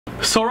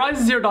So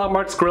Horizon Zero Dawn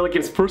marks Guerrilla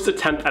Games' first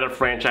attempt at a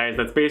franchise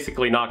that's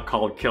basically not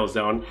called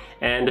Killzone,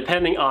 and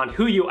depending on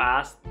who you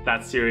ask,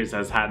 that series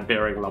has had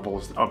varying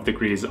levels of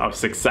degrees of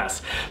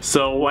success.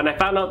 So when I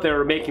found out they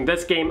were making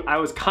this game, I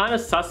was kind of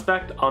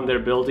suspect on their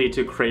ability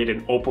to create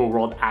an open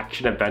world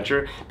action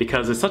adventure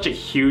because it's such a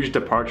huge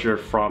departure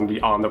from the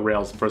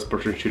on-the-rails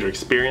first-person shooter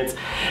experience.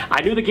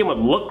 I knew the game would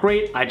look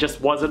great, I just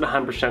wasn't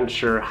 100%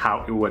 sure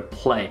how it would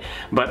play.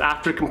 But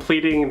after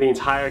completing the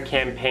entire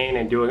campaign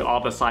and doing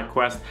all the side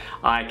quests,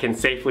 I can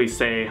safely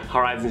say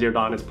Horizon Zero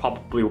Dawn is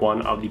probably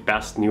one of the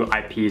best new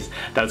IPs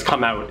that has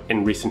come out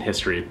in recent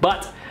history.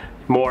 But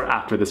more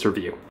after this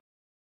review.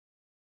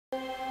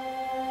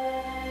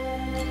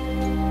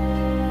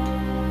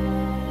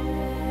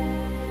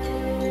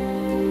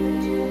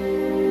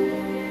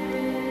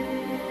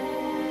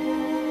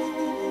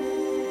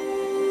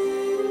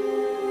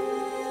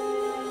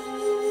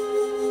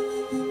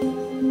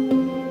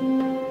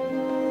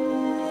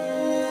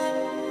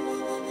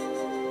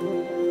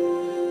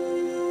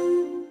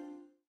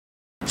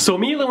 So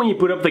immediately when you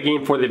boot up the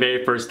game for the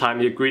very first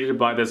time, you're greeted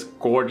by this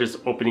gorgeous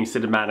opening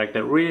cinematic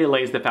that really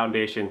lays the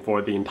foundation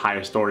for the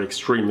entire story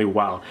extremely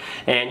well.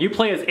 And you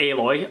play as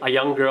Aloy, a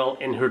young girl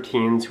in her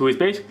teens who is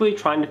basically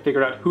trying to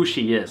figure out who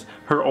she is,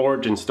 her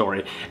origin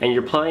story. And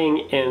you're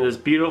playing in this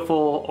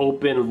beautiful,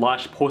 open,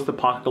 lush,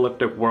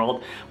 post-apocalyptic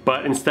world,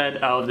 but instead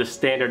of the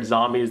standard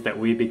zombies that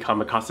we've become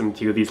accustomed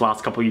to these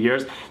last couple of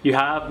years, you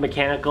have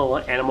mechanical,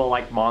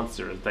 animal-like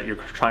monsters that you're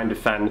trying to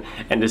fend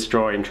and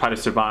destroy and try to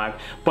survive.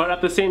 But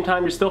at the same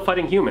time, you're still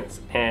fighting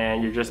humans,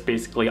 and you're just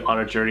basically on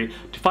a journey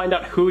to find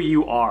out who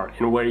you are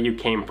and where you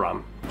came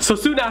from. So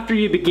soon after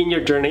you begin your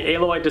journey,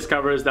 Aloy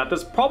discovers that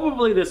there's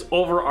probably this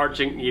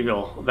overarching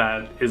evil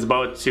that is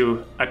about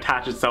to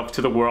attach itself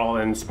to the world,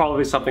 and it's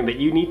probably something that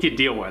you need to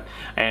deal with,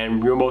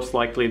 and you're most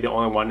likely the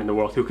only one in the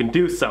world who can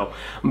do so.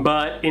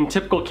 But in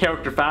typical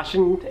character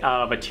fashion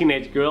of a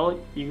teenage girl,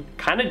 you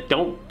kind of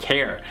don't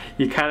care.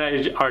 You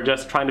kind of are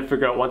just trying to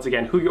figure out once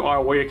again who you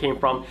are, where you came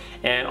from,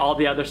 and all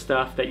the other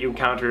stuff that you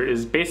encounter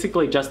is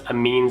basically just a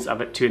means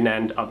of it to an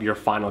end of your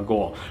final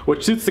goal,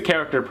 which suits the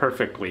character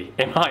perfectly,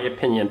 in my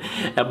opinion.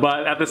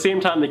 But at the same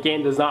time, the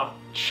game does not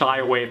shy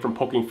away from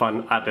poking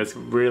fun at this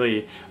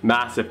really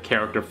massive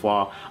character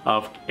flaw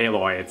of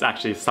Aloy. It's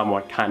actually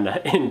somewhat kind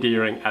of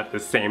endearing at the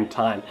same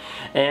time.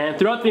 And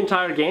throughout the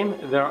entire game,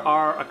 there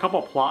are a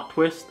couple plot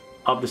twists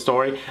of the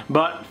story,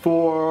 but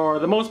for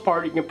the most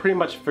part, you can pretty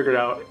much figure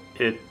out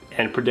it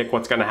and predict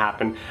what's going to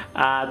happen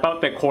at about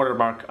the quarter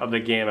mark of the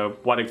game of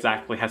what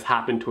exactly has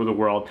happened to the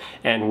world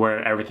and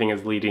where everything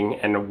is leading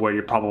and where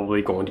you're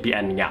probably going to be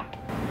ending up.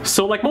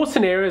 So like most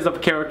scenarios of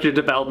character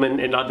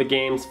development in other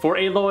games, for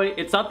Aloy,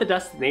 it's not the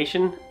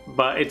destination,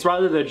 but it's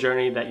rather the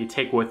journey that you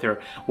take with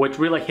her, which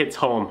really hits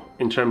home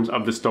in terms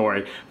of the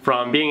story.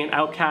 From being an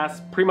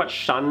outcast, pretty much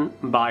shunned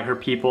by her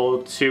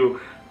people,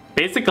 to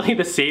basically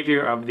the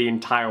savior of the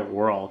entire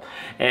world.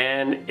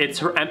 And it's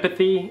her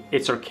empathy,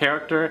 it's her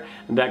character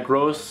that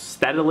grows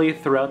steadily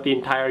throughout the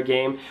entire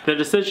game. The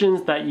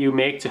decisions that you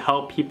make to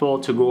help people,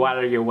 to go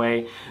out of your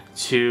way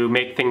to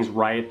make things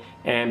right,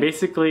 and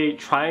basically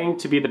trying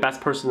to be the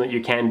best person that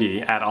you can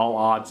be at all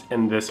odds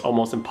in this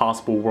almost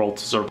impossible world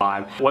to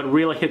survive. What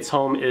really hits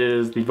home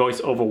is the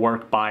voiceover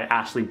work by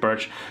Ashley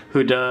Birch,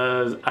 who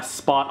does a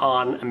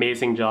spot-on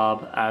amazing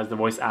job as the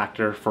voice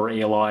actor for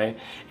Aloy.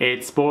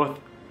 It's both,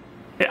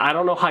 I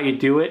don't know how you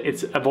do it.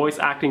 It's a voice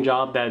acting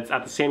job that's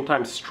at the same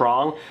time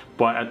strong,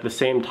 but at the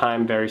same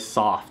time very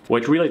soft,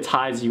 which really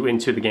ties you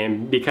into the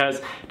game,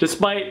 because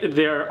despite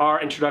there are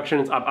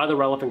introductions of other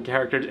relevant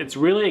characters, it's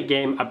really a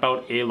game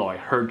about Aloy,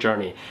 her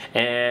journey.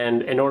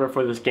 And in order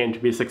for this game to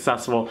be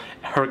successful,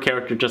 her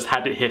character just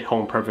had to hit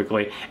home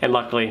perfectly, and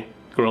luckily,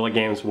 Guerrilla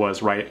Games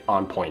was right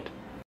on point.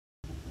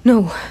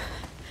 No,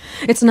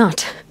 it's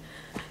not.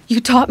 You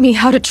taught me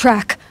how to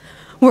track.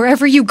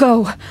 Wherever you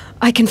go,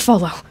 I can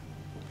follow.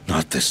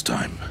 Not this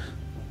time.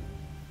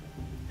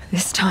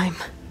 This time.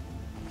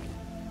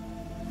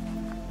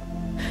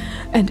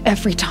 And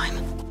every time.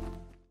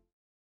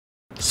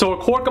 So a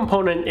core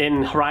component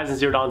in Horizon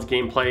Zero Dawn's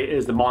gameplay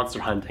is the monster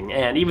hunting,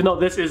 and even though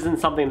this isn't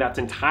something that's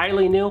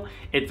entirely new,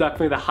 it's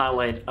definitely the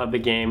highlight of the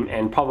game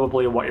and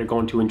probably what you're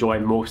going to enjoy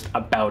most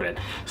about it.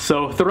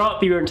 So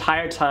throughout the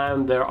entire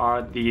time, there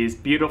are these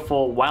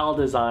beautiful,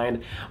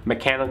 well-designed,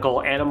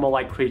 mechanical,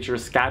 animal-like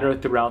creatures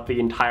scattered throughout the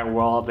entire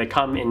world. They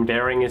come in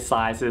varying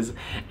sizes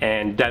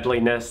and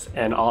deadliness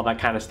and all that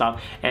kind of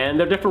stuff, and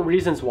there are different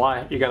reasons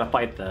why you're gonna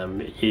fight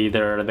them.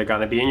 Either they're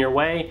gonna be in your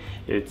way,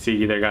 it's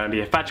either gonna be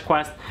a fetch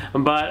quest,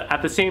 but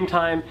at the same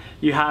time,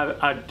 you have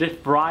a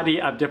variety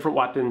of different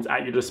weapons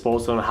at your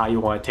disposal on how you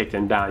want to take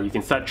them down. You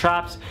can set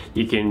traps,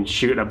 you can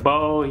shoot a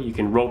bow, you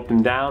can rope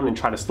them down and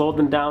try to slow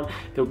them down.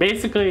 So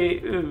basically,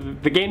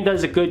 the game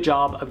does a good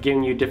job of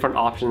giving you different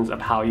options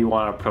of how you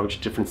want to approach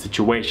different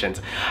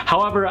situations.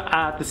 However,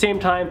 at the same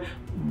time,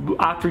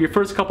 after your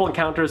first couple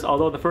encounters,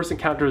 although the first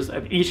encounters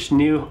of each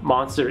new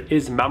monster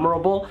is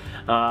memorable,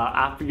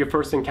 after your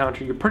first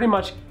encounter, you pretty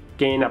much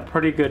gain a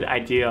pretty good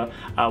idea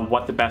of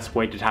what the best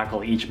way to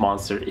tackle each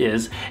monster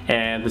is,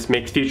 and this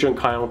makes future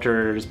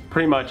encounters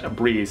pretty much a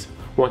breeze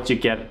once you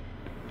get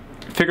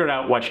figured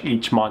out what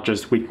each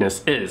monster's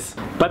weakness is.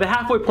 By the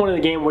halfway point of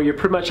the game, where you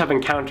pretty much have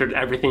encountered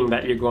everything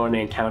that you're going to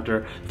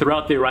encounter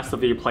throughout the rest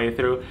of your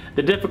playthrough,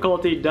 the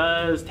difficulty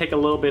does take a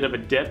little bit of a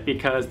dip,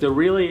 because the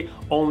really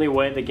only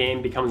way the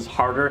game becomes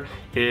harder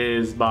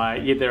is by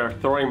either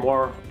throwing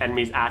more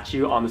enemies at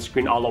you on the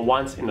screen all at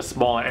once in a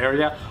smaller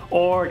area,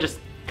 or just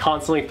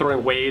constantly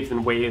throwing waves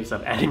and waves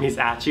of enemies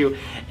at you.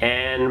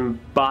 And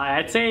by,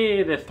 I'd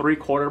say, the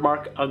 3/4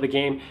 mark of the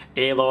game,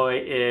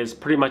 Aloy is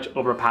pretty much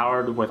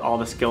overpowered with all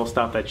the skill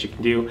stuff that you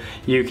can do.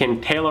 You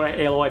can tailor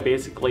Aloy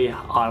basically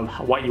on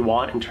what you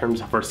want in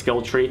terms of her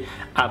skill tree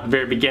at the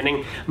very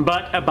beginning,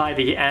 but by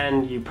the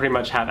end you pretty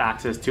much have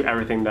access to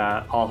everything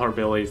that all her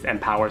abilities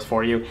and powers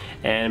for you.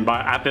 And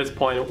at this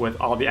point, with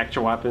all the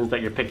extra weapons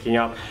that you're picking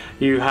up,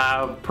 you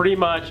have pretty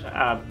much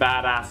a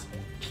badass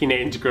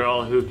teenage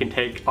girl who can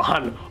take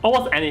on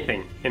almost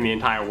anything in the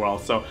entire world.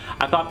 So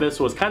I thought this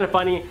was kind of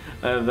funny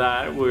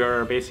that we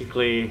are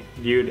basically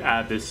viewed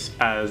as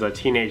a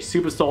teenage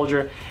super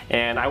soldier,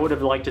 and I would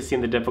have liked to see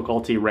the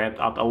difficulty ramped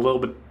up a little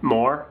bit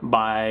more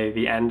by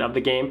the end of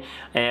the game.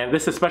 And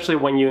this especially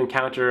when you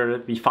encounter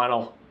the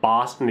final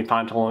boss in the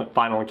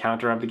final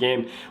encounter of the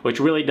game,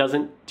 which really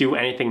doesn't do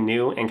anything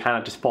new and kind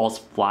of just falls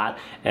flat.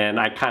 And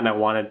I kind of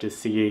wanted to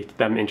see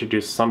them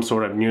introduce some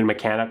sort of new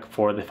mechanic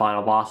for the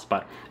final boss,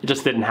 but it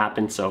just didn't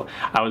happen. So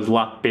I was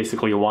left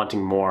basically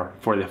wanting more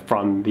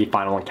from the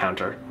final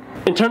encounter.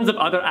 In terms of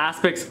other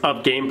aspects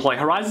of gameplay,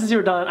 Horizon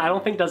Zero Dawn I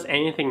don't think does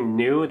anything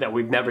new that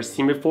we've never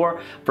seen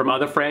before from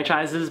other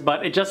franchises,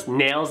 but it just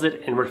nails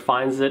it and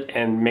refines it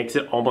and makes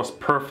it almost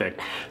perfect.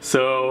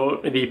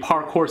 So the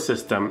parkour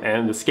system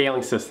and the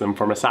scaling system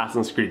from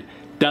Assassin's Creed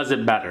does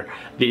it better.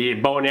 The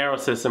bow and arrow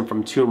system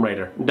from Tomb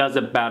Raider does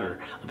it better.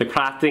 The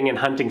crafting and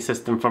hunting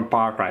system from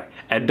Far Cry,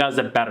 it does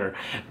it better.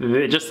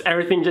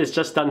 Everything is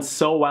just done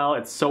so well,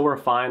 it's so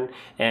refined,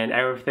 and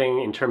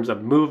everything in terms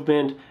of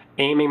movement,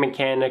 aiming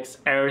mechanics,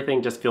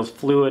 everything just feels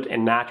fluid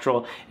and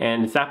natural,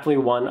 and it's definitely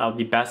one of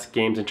the best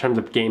games in terms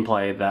of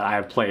gameplay that I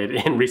have played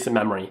in recent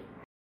memory.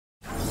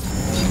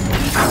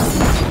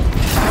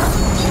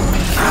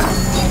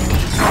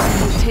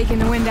 We've taken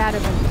the wind out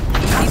of him.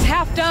 He's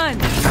half done.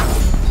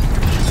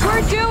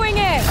 We're doing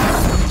it!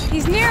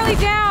 He's nearly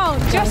down!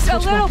 Just a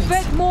little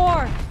bit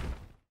more!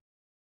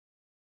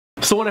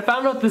 So when I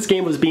found out this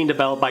game was being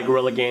developed by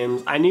Guerrilla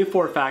Games, I knew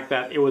for a fact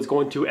that it was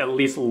going to at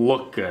least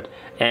look good.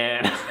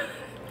 And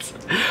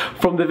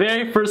from the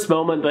very first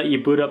moment that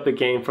you boot up the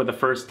game for the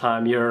first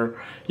time, you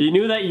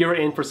knew that you were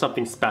in for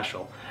something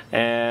special.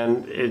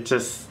 And it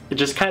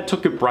just kind of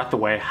took your breath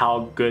away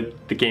how good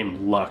the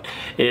game looked.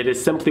 It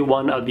is simply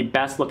one of the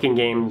best looking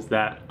games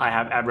that I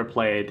have ever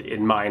played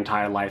in my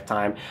entire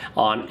lifetime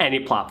on any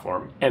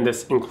platform, and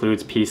this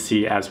includes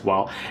PC as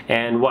well.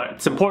 And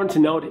what's important to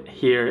note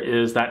here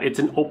is that it's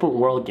an open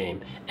world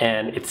game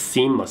and it's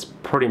seamless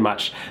pretty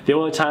much. The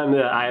only time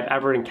that I've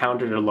ever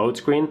encountered a load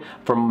screen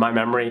from my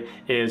memory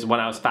is when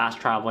I was fast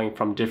traveling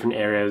from different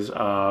areas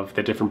of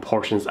the different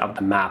portions of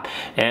the map.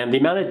 And the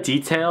amount of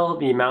detail,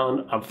 the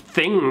amount of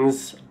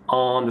things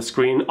on the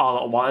screen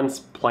all at once,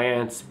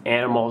 plants,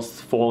 animals,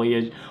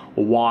 foliage,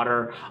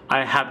 water,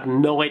 I have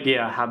no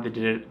idea how they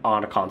did it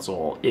on a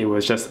console. It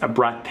was just a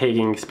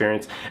breathtaking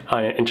experience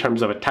in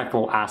terms of a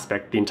technical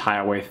aspect the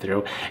entire way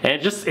through. And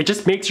it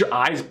just makes your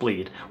eyes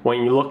bleed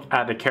when you look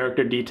at the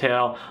character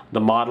detail,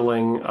 the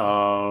modeling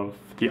of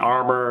the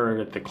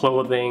armor, the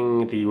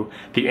clothing,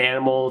 the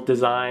animal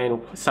design.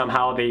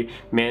 Somehow they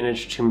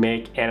managed to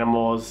make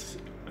animals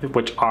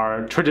which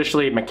are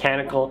traditionally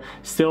mechanical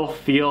still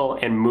feel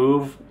and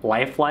move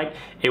lifelike.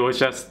 It was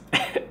just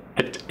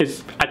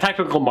it's a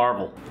technical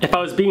marvel. If I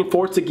was being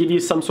forced to give you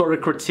some sort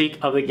of critique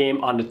of the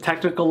game on the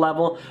technical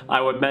level, I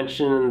would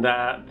mention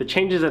that the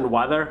changes in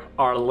weather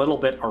are a little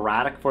bit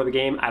erratic for the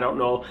game. I don't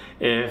know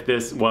if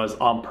this was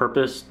on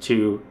purpose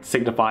to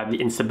signify the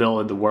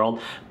instability of the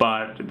world,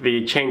 but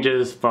the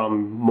changes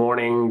from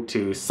morning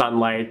to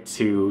sunlight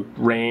to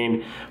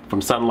rain,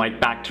 from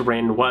sunlight back to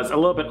rain, was a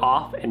little bit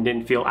off and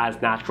didn't feel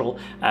as natural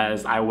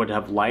as I would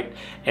have liked.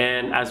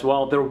 And as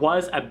well, there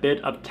was a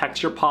bit of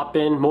texture pop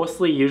in,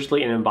 mostly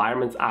usually in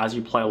environments as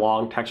you play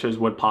along, textures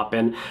would pop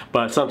in,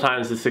 but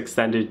sometimes this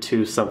extended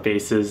to some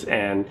faces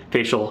and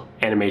facial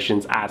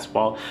animations as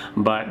well,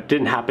 but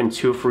didn't happen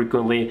too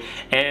frequently.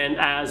 And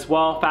as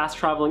well, fast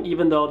traveling,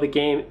 even though the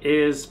game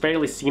is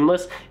fairly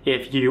seamless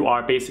if you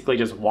are basically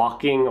just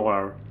walking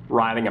or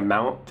riding a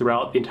mount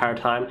throughout the entire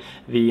time,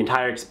 the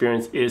entire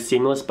experience is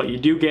seamless, but you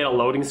do get a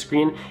loading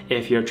screen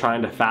if you're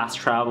trying to fast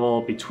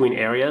travel between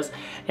areas.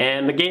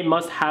 And the game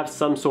must have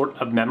some sort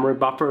of memory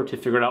buffer to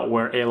figure out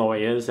where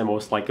Aloy is and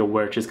most likely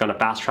where she's going to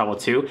fast travel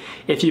to.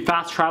 If you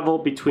fast travel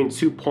between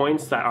 2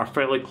 points that are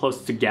fairly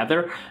close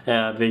together,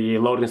 the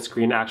loading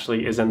screen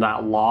actually isn't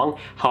that long.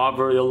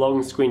 However, the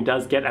loading screen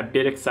does get a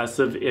bit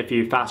excessive if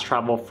you fast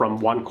travel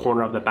from one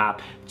corner of the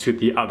map to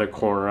the other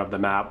corner of the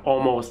map,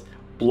 almost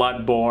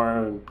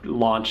Bloodborne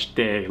launch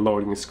day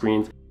loading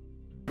screens.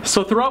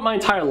 So throughout my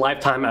entire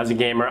lifetime as a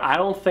gamer, I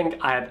don't think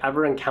I have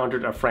ever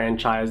encountered a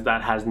franchise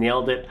that has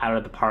nailed it out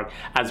of the park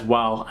as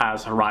well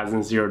as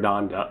Horizon Zero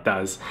Dawn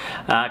does.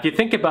 If you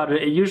think about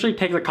it, it usually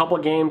takes a couple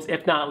games,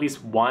 if not at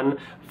least one,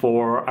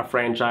 for a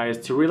franchise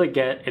to really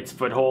get its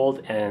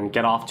foothold and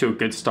get off to a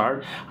good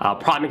start.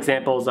 Prime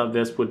examples of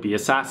this would be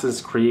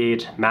Assassin's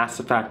Creed, Mass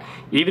Effect,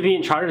 even the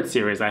Uncharted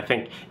series I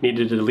think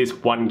needed at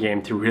least one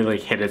game to really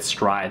hit its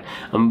stride.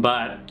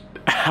 But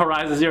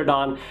Horizon Zero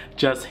Dawn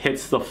just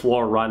hits the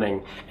floor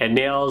running. It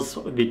nails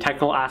the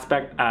technical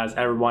aspect as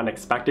everyone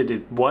expected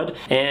it would,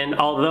 and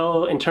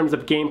although in terms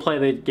of gameplay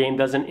the game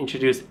doesn't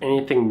introduce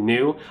anything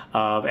new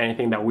of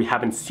anything that we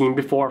haven't seen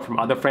before from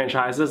other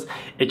franchises,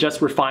 it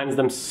just refines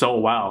them so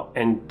well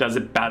and does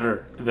it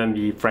better than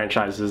the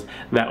franchises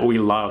that we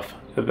love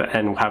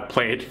and have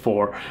played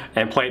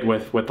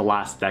with the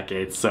last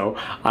decade. So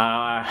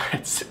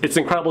it's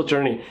an incredible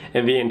journey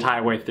in the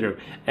entire way through,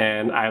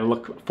 and I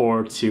look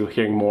forward to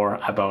hearing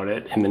more about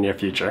it in the near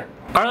future.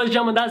 Alright, ladies and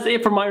gentlemen, that's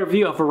it for my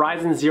review of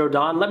Horizon Zero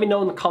Dawn. Let me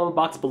know in the comment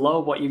box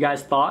below what you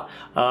guys thought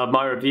of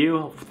my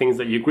review, things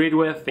that you agreed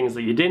with, things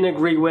that you didn't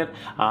agree with,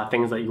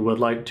 things that you would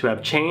like to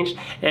have changed,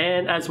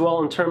 and as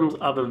well in terms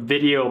of a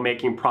video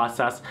making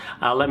process,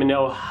 let me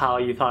know how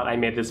you thought I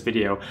made this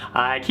video.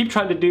 I keep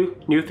trying to do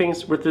new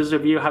things with this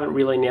review. I haven't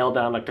really nailed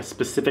down like a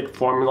specific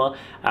formula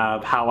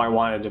of how I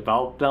want to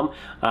develop them.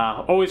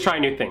 Always try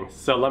new things,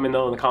 so let me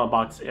know in the comment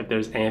box if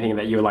there's anything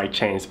that you would like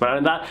changed. But other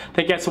than that,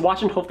 thank you guys for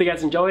watching. Hopefully you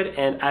guys enjoyed,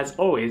 and as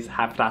always,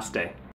 have a fast day.